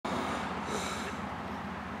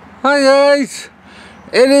Hi guys,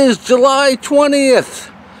 it is July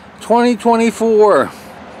 20th, 2024.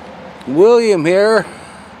 William here,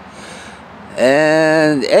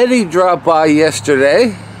 and Eddie dropped by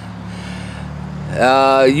yesterday.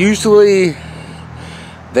 Usually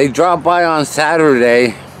they drop by on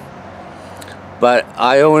Saturday, but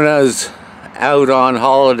Iona's out on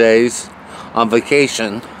holidays, on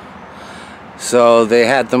vacation, so they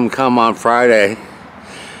had them come on Friday.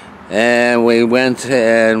 And we went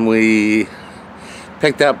and we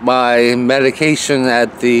picked up my medication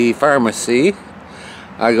at the pharmacy.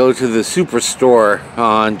 I go to the superstore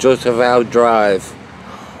on Joseph Howe Drive.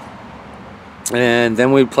 And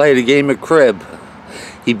then we played a game of crib.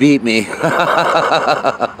 He beat me.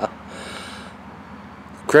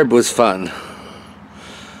 Crib was fun.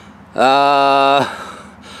 I'm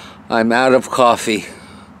out of coffee.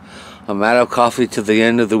 I'm out of coffee to the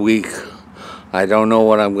end of the week. I don't know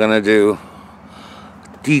what I'm gonna do.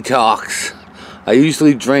 Detox. I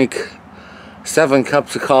usually drink 7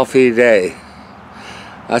 cups of coffee a day.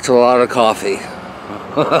 That's a lot of coffee.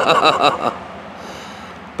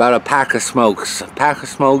 About a pack of smokes. A pack of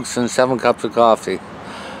smokes and 7 cups of coffee.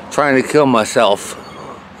 Trying to kill myself.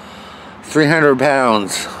 300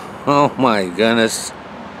 pounds. Oh my goodness.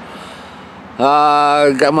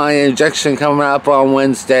 Got my injection coming up on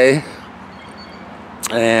Wednesday.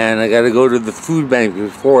 And I gotta go to the food bank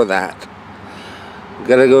before that. I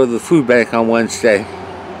gotta go to the food bank on Wednesday.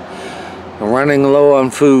 I'm running low on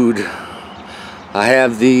food. I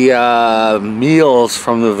have the meals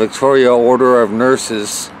from the Victoria Order of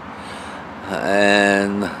Nurses,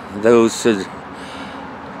 and those should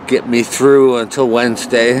get me through until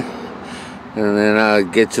Wednesday, and then I'll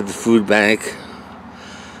get to the food bank.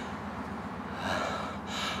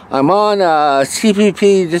 I'm on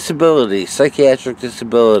CPP disability, psychiatric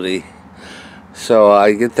disability, so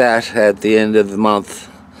I get that at the end of the month.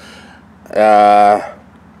 It's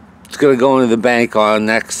gonna go into the bank on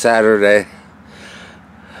next Saturday,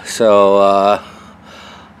 so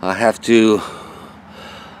I have to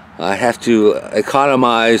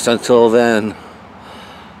economize until then.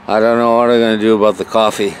 I don't know what I'm gonna do about the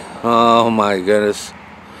coffee. Oh my goodness,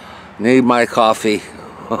 need my coffee.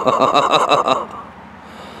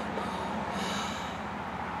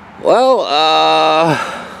 Well,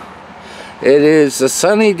 it is a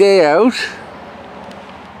sunny day out.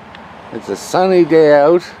 It's a sunny day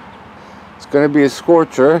out. It's going to be a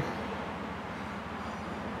scorcher.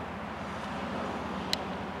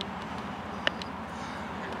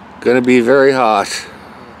 Going to be very hot.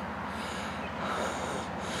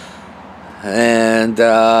 And,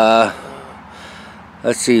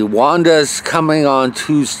 let's see, Wanda's coming on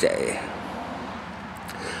Tuesday.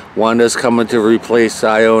 Wanda's coming to replace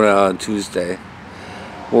Iona on Tuesday.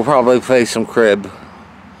 We'll probably play some crib.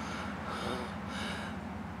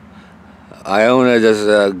 Iona does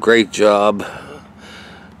a great job.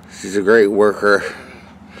 She's a great worker.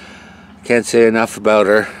 Can't say enough about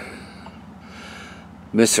her.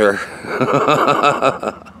 Miss her.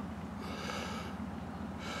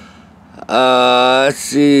 Let's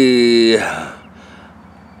see.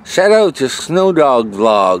 Shout out to Snowdog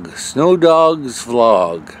Vlog. Snowdog's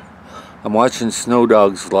Vlog. I'm watching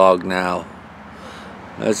Snowdog's vlog now.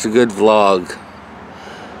 That's a good vlog.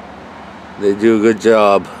 They do a good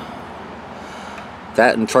job.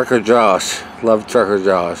 That and Trucker Josh. Love Trucker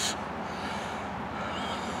Josh.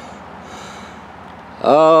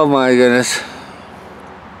 Oh my goodness.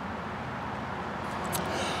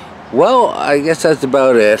 Well, I guess that's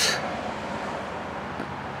about it.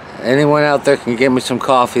 Anyone out there can get me some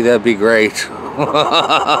coffee, that'd be great.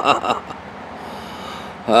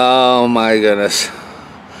 Oh my goodness.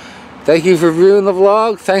 Thank you for viewing the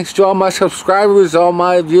vlog. Thanks to all my subscribers, all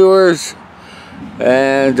my viewers.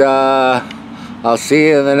 And I'll see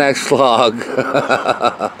you in the next vlog.